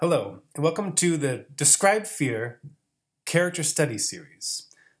Hello, and welcome to the Describe Fear Character Study Series.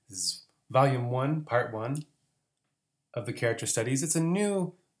 This is Volume 1, Part 1 of the Character Studies. It's a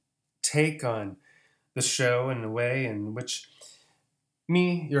new take on the show in a way in which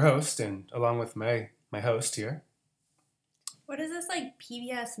me, your host, and along with my host here. What is this, like,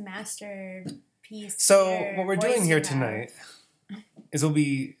 PBS masterpiece? So, what we're doing here tonight is we'll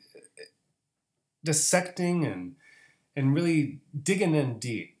be dissecting and really digging in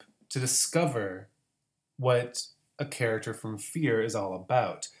deep to discover what a character from Fear is all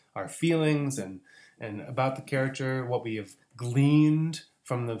about. Our feelings and about the character, what we have gleaned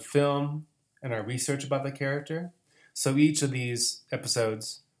from the film, and our research about the character. So each of these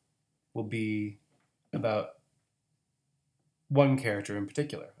episodes will be about one character in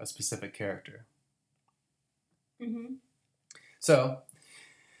particular, a specific character. Mm-hmm. So,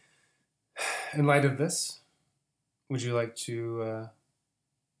 in light of this, would you like to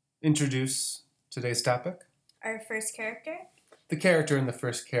introduce today's topic? Our first character? The character in the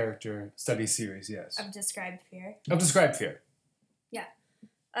first character study series, yes. Of Describe Fear. Of Describe Fear. Yeah.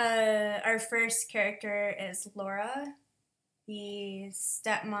 Our first character is Laura, the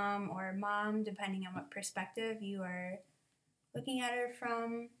stepmom or mom, depending on what perspective you are looking at her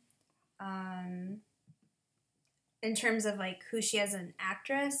from. In terms of, like, who she is as an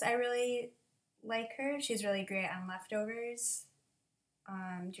actress, I really like her. She's really great on Leftovers.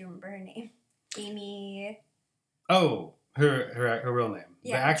 Do you remember her name? Amy. Oh, her real name.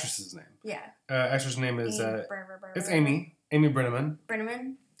 Yeah. The actress's name. Yeah. Actress name is it's Amy Brenneman.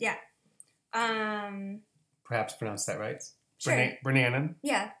 Brenneman? Yeah. Perhaps pronounced that right. Sure. Bernanan.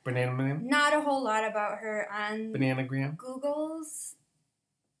 Yeah. Bernanan. Not a whole lot about her on Bananagram. Google's,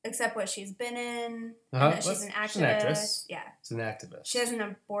 except what she's been in. Uh-huh. And that she's an activist. She's an actress. Yeah. She's an activist. She has an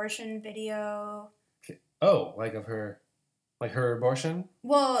abortion video. Oh, like her abortion?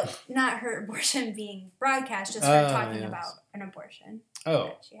 Well, not her abortion being broadcast, just her talking yes. about an abortion Oh.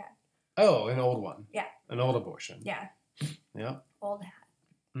 that she had. Oh, an old one. Yeah. An old abortion. Yeah. Yeah. Old hat.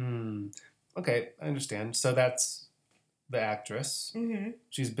 Okay, I understand. So that's the actress. Mm-hmm.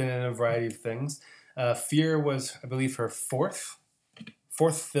 She's been in a variety of things. Fear was, I believe, her fourth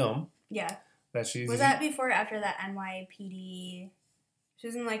film. Yeah. That she's. Was that before or after that NYPD? She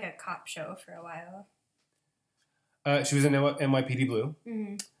was in, like, a cop show for a while. She was in NYPD Blue.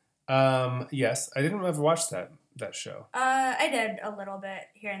 Mm-hmm. Yes, I didn't ever watch that show. I did a little bit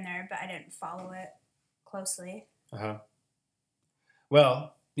here and there, but I didn't follow it closely.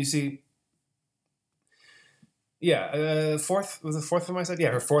 Well, you see, yeah, fourth was the fourth film I said. Yeah,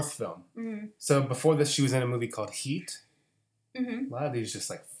 her fourth film. Mm-hmm. So before this, she was in a movie called Heat. Mm-hmm. A lot of these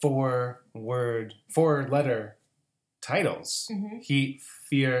just like four-letter titles. Mm-hmm. Heat,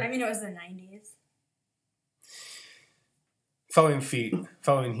 Fear. I mean, it was the 90s. Following Heat.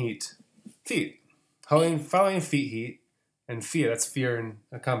 Following Feet, Heat, and Fear. That's Fear in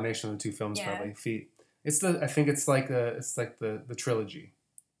a combination of the two films, Yeah. probably. Feet. I think it's like the trilogy,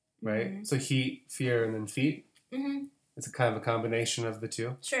 right? Mm-hmm. So Heat, Fear, and then Feet. Mm-hmm. It's a kind of a combination of the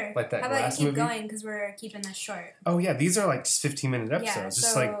two. Sure. Like that How about Glass you keep movie? going, because we're keeping this short. Oh yeah, these are like just 15-minute episodes. Yeah,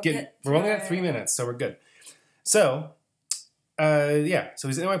 Just so like get we're only to at 3 minutes, so we're good. So, so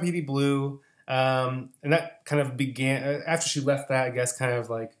he's in NYPD Blue. And that kind of began after she left that, I guess, kind of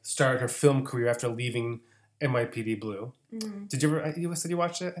like started her film career after leaving NYPD Blue. Mm-hmm. Did you ever? You said you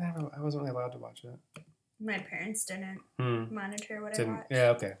watched it? I wasn't really allowed to watch it. My parents didn't monitor what I watched. Yeah.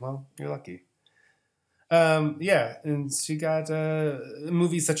 Okay. Well, you're lucky. Yeah, and she got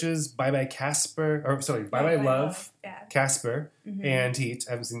movies such as Bye Bye Love, Yeah. Casper, Mm-hmm. and Heat.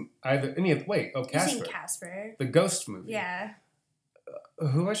 I haven't seen either any of. Wait, You've Casper, seen Casper. the ghost movie. Yeah.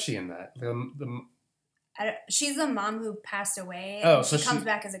 Who was she in that? She's the mom who passed away. Oh, and so she comes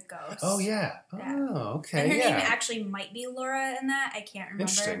back as a ghost. Oh yeah. Yeah. Oh okay. And her yeah. name actually might be Laura in that. I can't remember,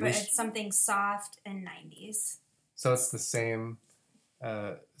 Interesting. but it's something soft and 90s. So it's the same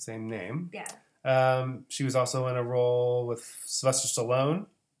name. Yeah. She was also in a role with Sylvester Stallone.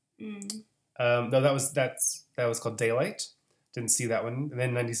 Though that was called Daylight. Didn't see that one. And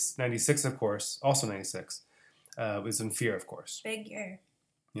then 96, of course, also 96, was in Fear, of course. Big year.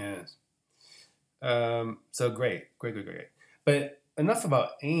 Yes. So great. But enough about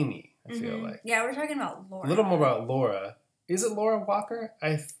Amy, I feel like. Yeah, we're talking about Laura. A little more about Laura. Is it Laura Walker?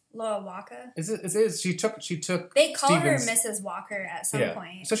 Laura Walker? Is it? It is. She took. They call Stephen's, her Mrs. Walker at some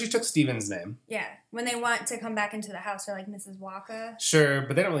point. So she took Steven's name. Yeah. When they want to come back into the house, they're like, Mrs. Walker. Sure,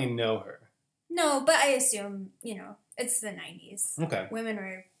 but they don't really know her. No, but I assume, it's the 90s. Okay. Women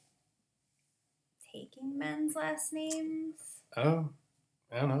were taking men's last names. Oh,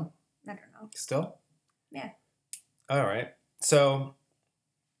 I don't know. I don't know. Still? Yeah. All right. So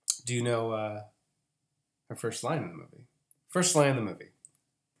Do you know her first line in the movie? First line in the movie.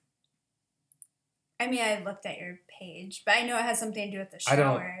 I mean, I looked at your page, but I know it has something to do with the shower. I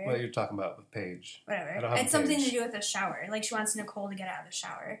don't. What you're talking about with Paige? Whatever. I don't have It's a something page. to do with the shower. Like she wants Nicole to get out of the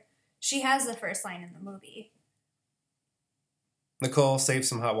shower. She has the first line in the movie. Nicole, save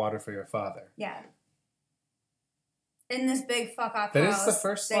some hot water for your father. Yeah. In this big fuck off That house, is the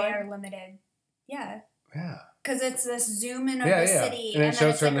first they line? are limited. Yeah. Yeah. Because it's this zoom in of Yeah, the yeah. city, And it then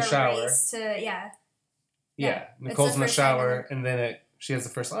shows it's her in like the a shower. race to Yeah. Yeah. Nicole's It's in the the first line shower, and then she has the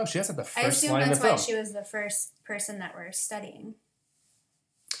first line. Oh, she has like the I first assume line in the that's why film. she was the first person that we're studying.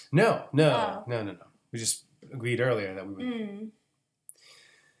 No. Oh. No. We just agreed earlier that we would. Mm.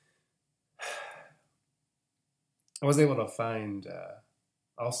 I was able to find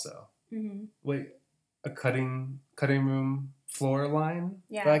also Mm-hmm. a cutting room floor line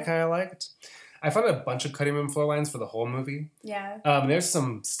Yeah. that I kind of liked. I found a bunch of cutting room floor lines for the whole movie. Yeah. There's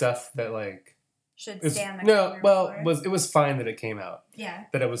some stuff that like Should it's, stay on the no, cutting room well, floor. it was fine that it came out, Yeah.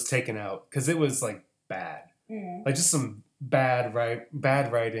 that it was taken out because it was like bad, Mm. like just some bad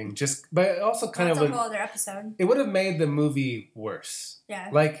writing. Just, but it also kind That's of a whole other episode. it would have made the movie worse. Yeah.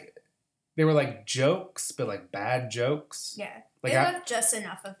 Like they were like jokes, but like bad jokes. Yeah. Like They left just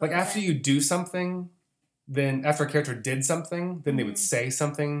enough of like those after in. you do something, then after a character did something, then they would Mhm. say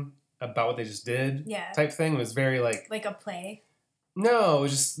something about what they just did. Yeah. Type thing. It was very like Like a play. no, it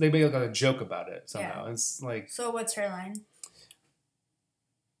was just they made like a joke about it somehow. It's like So what's her line?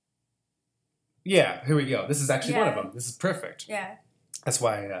 yeah, here we go. This is actually one of Yeah. them. This is perfect. Yeah. That's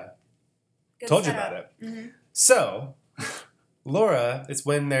why I Good told you setup. about it. Mm-hmm. So, Laura, it's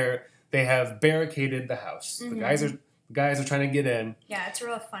when they have barricaded the house. Mhm. The guys are trying to get in, Yeah, it's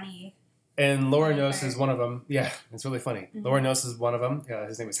real funny. and Laura Funny notices part. one of them. Yeah, it's really funny. Mhm. Laura notices one of them.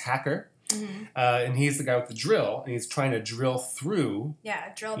 His name is Hacker, Mm-hmm. and he's the guy with the drill, and he's trying to drill through.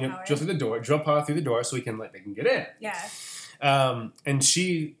 Yeah, drill You know, power. drill through the door, drill power through the door, so they can get in. Yeah. And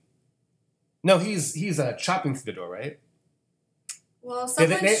she, no, he's chopping through the door, right? Well,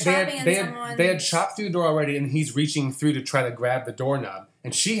 someone's shopping and someone... they had chopped through the door already, and he's reaching through to try to grab the doorknob,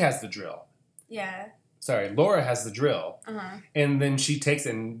 and she has the drill. Yeah. Sorry, Laura has the drill, Uh-huh. and then she takes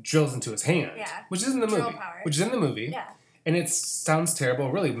it and drills into his hand, Yeah. which is in the Drill movie. power. Which is in the movie, Yeah. and it sounds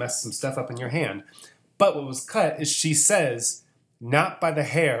terrible. Really messes some stuff up in your hand. But what was cut is she says, "Not by the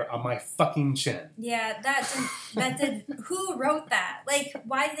hair on my fucking chin." Yeah, that did... Who wrote that? Like,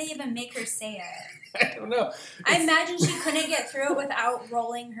 why did they even make her say it? I don't know. I It's- imagine she couldn't get through it without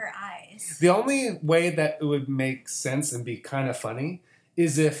rolling her eyes. The only way that it would make sense and be kind of funny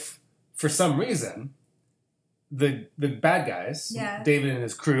is if, for some reason, the bad guys, Yeah. David and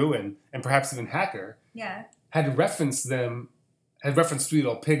his crew, and perhaps even Hacker, Yeah. had referenced Three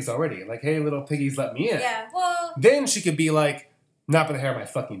Little Pigs already. Like, hey, little piggies, let me in. Yeah, well... Then she could be like, not by the hair of my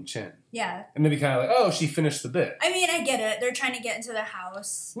fucking chin. Yeah. And then be kind of like, oh, she finished the bit. I mean, I get it. They're trying to get into the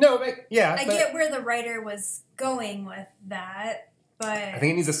house. No, but, yeah. I but get where the writer was going with that, but I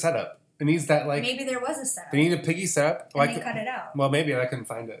think it needs a setup. It needs that, like, maybe there was a setup. they need a piggy setup. And they cut it out. Well, maybe I couldn't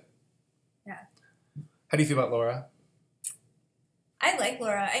find it. Yeah. How do you feel about Laura? I like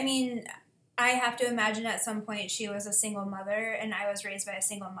Laura. I mean, I have to imagine at some point she was a single mother, and I was raised by a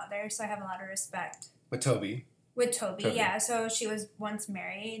single mother, so I have a lot of respect. With Toby? With Toby, Toby. yeah. So she was once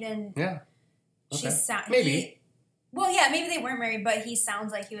married, and Yeah. she Okay. Maybe. Well, yeah, maybe they weren't married, but he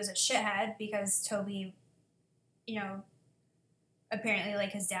sounds like he was a shithead because Toby, apparently,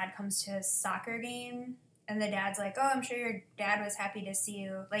 like, his dad comes to his soccer game, and the dad's like, oh, I'm sure your dad was happy to see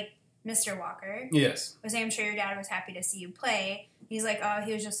you, like, Mr. Walker Yes. was saying, I'm sure your dad was happy to see you play. He's like, oh,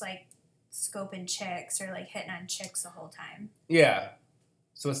 he was just, like, scoping chicks or, like, hitting on chicks the whole time. Yeah.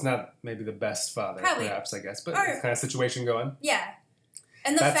 So it's not maybe the best father, Probably. perhaps, I guess, but Or- it's kind of situation going. Yeah.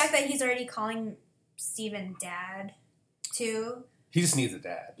 And the That's- fact that he's already calling Steven dad, too. He just needs a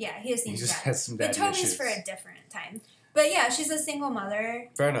dad. Yeah, he just He needs just dad. has some But daddy Toby's issues. for a different time. But yeah, she's a single mother.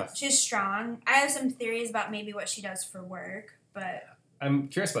 Fair enough. She's strong. I have some theories about maybe what she does for work, but I'm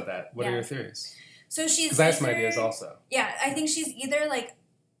curious about that. What are Yeah. your theories? so she's Because I have some either- ideas also. Yeah, I think she's either like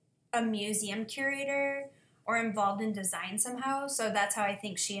a museum curator or involved in design somehow. So that's how I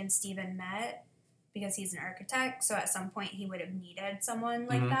think she and Steven met, because he's an architect. So at some point he would have needed someone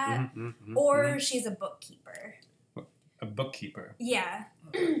like Mhm, that. mhm, mhm, Or mhm. she's a bookkeeper. A bookkeeper. Yeah,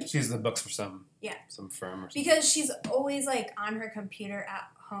 She's the books for some Yeah. some firm or something. because she's always like on her computer at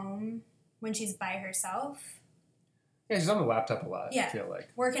home when she's by herself. Yeah, she's on the laptop a lot, Yeah. I feel like.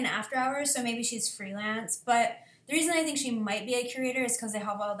 Working after hours, so maybe she's freelance. But the reason I think she might be a curator is because they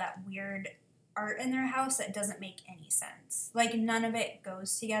have all that weird art in their house that doesn't make any sense. Like, none of it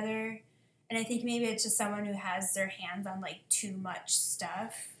goes together. And I think maybe it's just someone who has their hands on, like, too much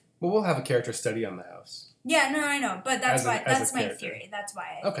stuff. Well, we'll have a character study on the house. Yeah, no, I know, but that's why that's my character. theory. That's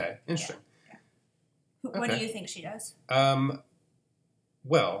why. Okay, interesting. Yeah. What do you think she does?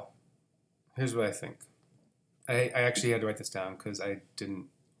 Well, here's what I think. I actually had to write this down because I didn't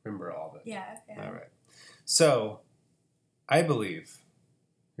remember all of it. Yeah. All right. So, I believe,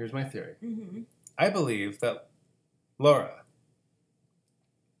 here's my theory. Mm-hmm. I believe that Laura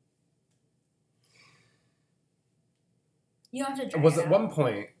you have to was at one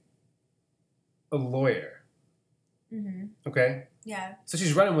point a lawyer. Mm-hmm. Okay? Yeah. So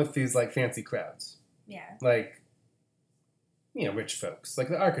she's running with these like fancy crowds. Yeah. Like, rich folks, like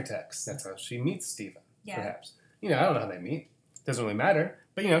the architects. That's how she meets Stephen, perhaps. I don't know how they meet. Doesn't really matter.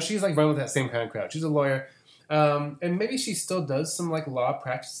 But, she's like running with that same kind of crowd. She's a lawyer. And maybe she still does some like law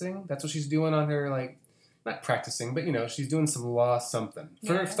practicing. That's what she's doing on her, like, not practicing, but, she's doing some law something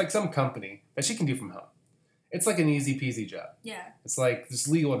for like some company that she can do from home. It's like an easy peasy job. Yeah. It's like this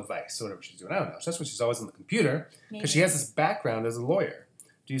legal advice or whatever she's doing. I don't know. That's what she's always on the computer because she has this background as a lawyer.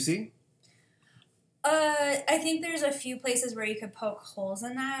 Do you see? I think there's a few places where you could poke holes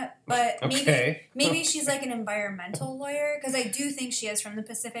in that, but maybe she's like an environmental lawyer because I do think she is from the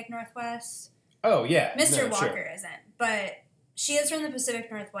Pacific Northwest. Oh yeah, Mr. Walker isn't, but she is from the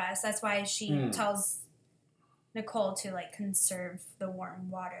Pacific Northwest. That's why she tells Nicole to like conserve the warm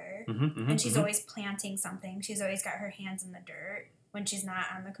water, and she's always planting something. She's always got her hands in the dirt when she's not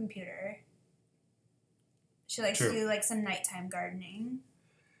on the computer. She likes to do like some nighttime gardening.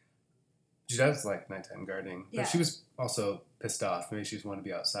 She does like nighttime gardening, but she was also pissed off. Maybe she just wanted to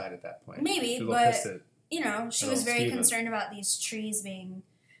be outside at that point. Maybe, but she was very concerned about these trees being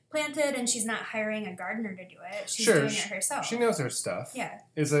planted, and she's not hiring a gardener to do it. She's doing it herself. She knows her stuff. Yeah,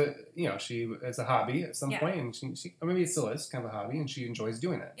 it's a hobby at some point, and she or maybe it still is kind of a hobby, and she enjoys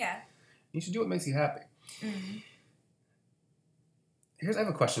doing it. Yeah, you should do what makes you happy. I have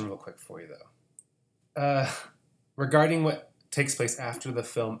a question real quick for you though, regarding what takes place after the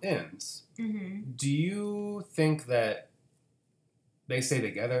film ends. Do you think that they stay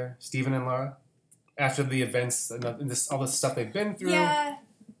together, Stephen and Laura, after the events and all this stuff they've been through? Yeah.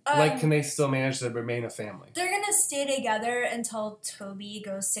 Can they still manage to remain a family? They're going to stay together until Toby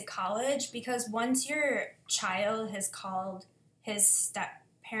goes to college because once your child has called his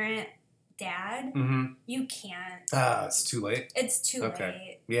step-parent dad, you can't. It's too late? It's too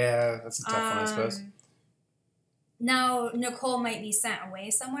late. Yeah, that's a tough one, I suppose. Now, Nicole might be sent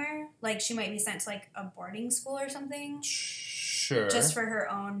away somewhere. Like, she might be sent to, like, a boarding school or something. Sure. Just for her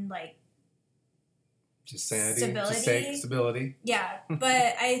own, like... Just sanity. Stability. Stability. Yeah,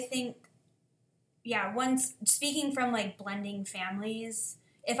 but I think... Yeah, speaking from, like, blending families,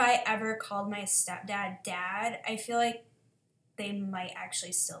 if I ever called my stepdad dad, I feel like they might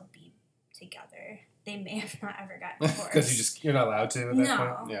actually still be together. They may have not ever gotten divorced. Because you're not allowed to at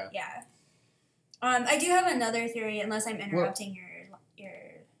that point? Yeah. I do have another theory, unless I'm interrupting your.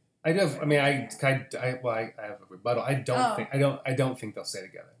 I do have. I mean, I have a rebuttal. I don't think they'll stay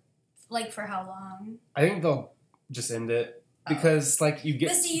together. Like for how long? I think they'll just end it because, like, you get.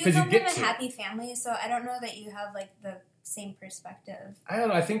 But see, you come from a happy family, so I don't know that you have like the same perspective. I don't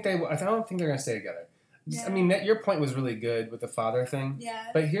know. I don't think they're gonna stay together. Yeah. I mean, your point was really good with the father thing. Yeah.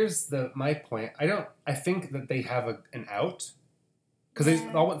 But here's my point. I think that they have an out. Because they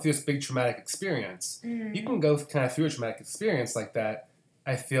all went through this big traumatic experience. You can go kind of through a traumatic experience like that,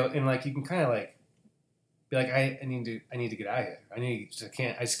 I feel, and like you can kind of like be like, I need to get out of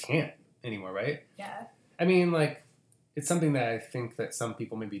here. I just can't anymore, right? Yeah. I mean, like, it's something that I think that some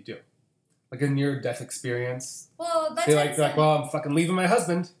people maybe do. Like a near-death experience. Well, they're like, well, I'm fucking leaving my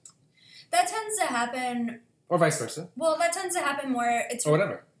husband. That tends to happen. Or vice versa. Well, that tends to happen more. Or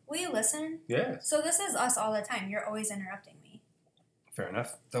whatever. Will you listen? Yeah. So this is us all the time. You're always interrupting me. Fair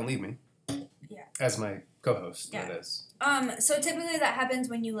enough. Don't leave me. Yeah. As my co-host, that is. So typically that happens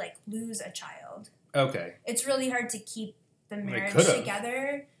when you, like, lose a child. Okay. It's really hard to keep the marriage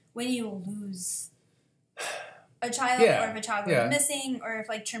together when you lose a child or if a child goes missing or if,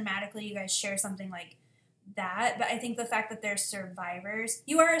 like, traumatically you guys share something like that. But I think the fact that they're survivors...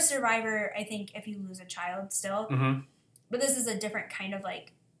 You are a survivor, I think, if you lose a child still. But this is a different kind of,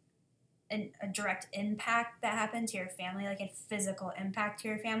 like... a direct impact that happened to your family, like a physical impact to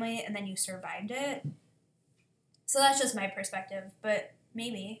your family, and then you survived it. So that's just my perspective, but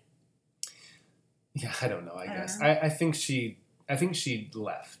maybe. Yeah, I don't know. I guess I think she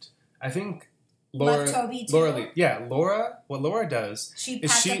left. I think Laura left Toby too. Laura. What Laura does? She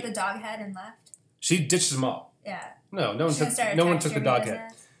packed up the dog head and left. She ditched them all. Yeah. No one took the dog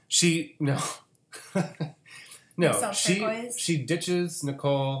head. No. She ditches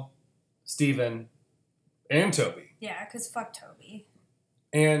Nicole, Stephen, and Toby. Yeah, because fuck Toby.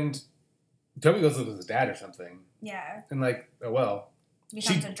 And Toby goes with his dad or something. Yeah. And like, oh well.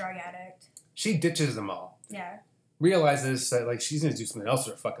 Becomes a drug addict. She ditches them all. Yeah. Realizes that like she's gonna do something else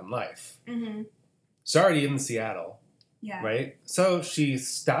with her fucking life. Mm-hmm. She's already in Seattle. Yeah. Right? So she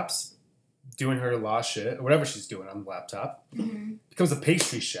stops doing her law shit, or whatever she's doing on the laptop. Mm-hmm. Becomes a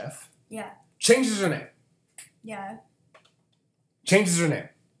pastry chef. Yeah. Changes her name. Yeah. Changes her name.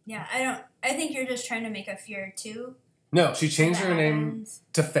 Yeah. I think you're just trying to make a fear too. No, she changed her name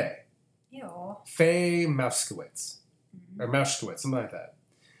to Faye. Ew. Faye Mauskowitz. Mm-hmm. Or Mauskowitz, something like that.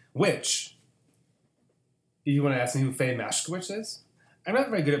 Which, you want to ask me who Faye Mauskowitz is? I'm not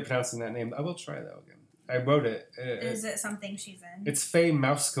very good at pronouncing that name. I will try though again. I wrote it. Is it something she's in? It's Faye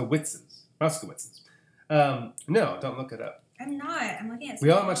Mauskowitz's. No, don't look it up. I'm not. I'm looking at. We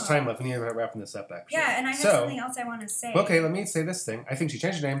don't have much time left. We need to start wrapping this up, actually. Yeah, and I have something else I want to say. Okay, let me say this thing. I think she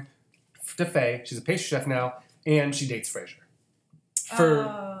changed her name to Faye. She's a pastry chef now, and she dates Frasier for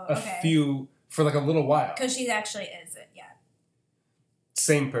for like a little while. Because she actually is it. Yeah.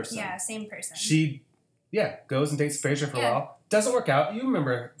 Same person. Yeah, same person. She, goes and dates Frasier for a while. Doesn't work out. You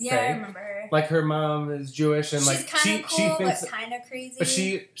remember Faye? Yeah, I remember her. Like her mom is Jewish, and she's like she cool, thinks, but kind of crazy. But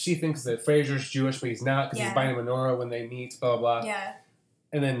she thinks that Frasier's Jewish, but he's not because he's buying a menorah when they meet. Blah blah blah. Yeah.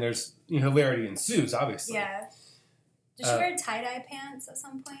 And then there's hilarity ensues, obviously. Yeah. Does she wear tie-dye pants at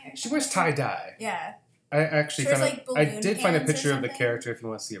some point? Or she wears tie-dye. Yeah. I actually found like I did find a picture of the character if you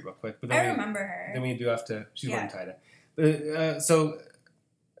want to see it real quick. But then I remember her. Then we do have to. She's wearing tie-dye. So,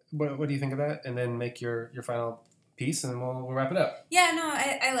 what do you think of that? And then make your final piece, and then we'll wrap it up. Yeah, no,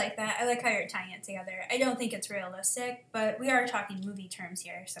 I like that. I like how you're tying it together. I don't think it's realistic, but we are talking movie terms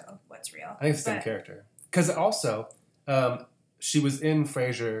here, so what's real? I think it's the same character. Because also, she was in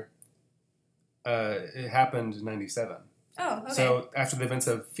Frasier. It happened in '97. Oh, okay. So after the events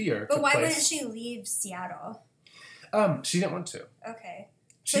of Fear, but why wouldn't she leave Seattle? She didn't want to. Okay.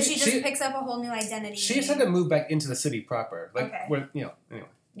 So she just picks up a whole new identity. She just had to move back into the city proper. Like, where, anyway.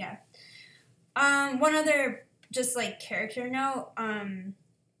 Yeah. One other just like character note.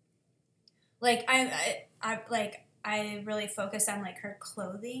 Like I really focus on like her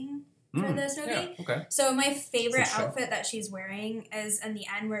clothing for this movie. Yeah, okay. So my favorite outfit that she's wearing is in the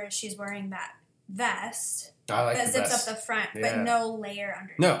end where she's wearing that vest that zips up the front, but no layer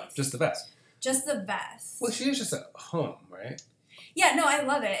underneath. No, just the vest. Just the vest. Well, she is just at home, right? Yeah, no, I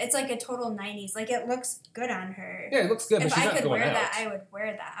love it. It's like a total 90s. Like, it looks good on her. Yeah, it looks good, but she's not going out. If I could wear that, I would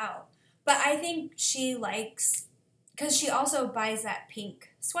wear that out. But I think she likes... Because she also buys that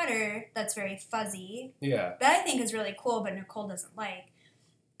pink sweater that's very fuzzy. Yeah. That I think is really cool, but Nicole doesn't like.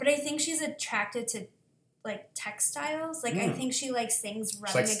 But I think she's attracted to, like, textiles. Like, I think she likes things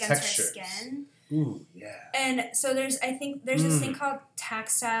rubbing against textures. her skin. Ooh, yeah. And so there's this thing called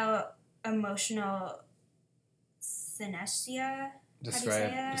tactile emotional synesthesia.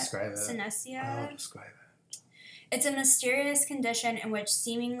 Describe it. Synesthesia. Oh, describe it. It's a mysterious condition in which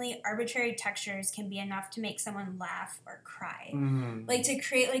seemingly arbitrary textures can be enough to make someone laugh or cry. Like, to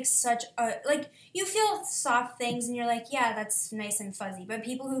create, like, such a... Like, you feel soft things and you're like, yeah, that's nice and fuzzy. But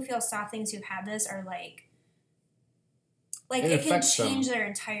people who feel soft things who have this are, like... Like, it can change their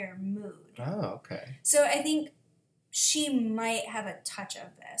entire mood. Oh, okay. So I think she might have a touch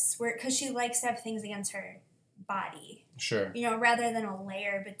of this, because she likes to have things against her body. Sure. Rather than a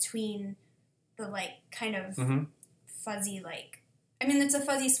layer between the, like, kind of fuzzy, like... I mean, it's a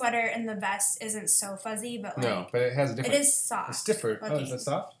fuzzy sweater, and the vest isn't so fuzzy, but, like... No, but it has a different... It is soft. It's different. looking. Oh, is it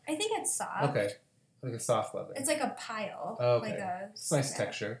soft? I think it's soft. Okay. Like a soft leather. It's like a pile. Oh, okay. Like a... It's nice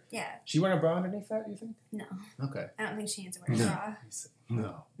texture. Yeah. She wearing a bra underneath that, you think? No. Okay. I don't think she needs to wear a bra.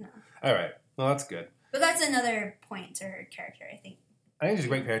 No. No. All right. Well, that's good. But that's another point to her character, I think. I think she's a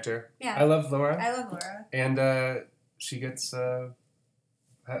great character. Yeah. I love Laura. I love Laura. And she gets... do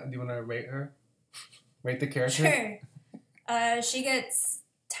you want to rate her? Rate the character? Sure. She gets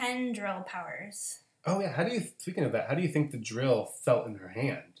 10 drill powers. Oh, yeah. Speaking of that, how do you think the drill felt in her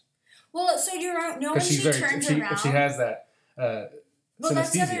hand? Well, so you know when she turns around... If she has that well,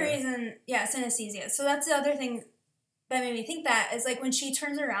 that's the other reason... Yeah, synesthesia. So that's the other thing that made me think that, is like when she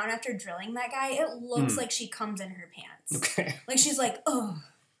turns around after drilling that guy, it looks like she comes in her pants. Okay. Like she's like, oh.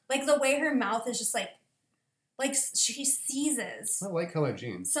 Like the way her mouth is just like she seizes. I like color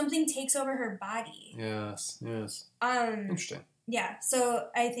jeans. Something takes over her body. Yes. Interesting. Yeah, so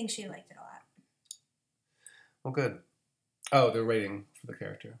I think she liked it a lot. Well, good. Oh, the rating for the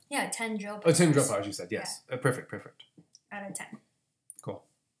character. Yeah, 10 drill powers. Oh, 10 drill powers, you said. Yes. Yeah. Perfect. Out of 10. Cool.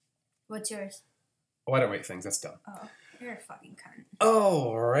 What's yours? Oh, I don't rate things. That's dumb. Oh, you're a fucking cunt.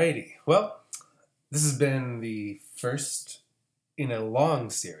 Alrighty. Well, this has been the first in a long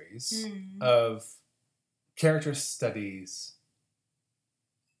series of character studies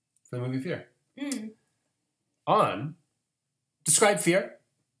for the movie Fear. Mm. On Describe Fear.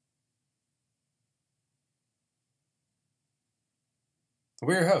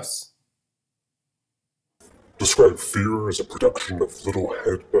 We're your hosts. Describe Fear is a production of Little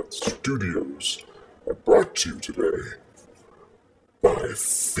Headbutt Studios and brought to you today by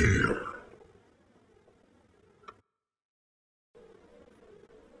Fear.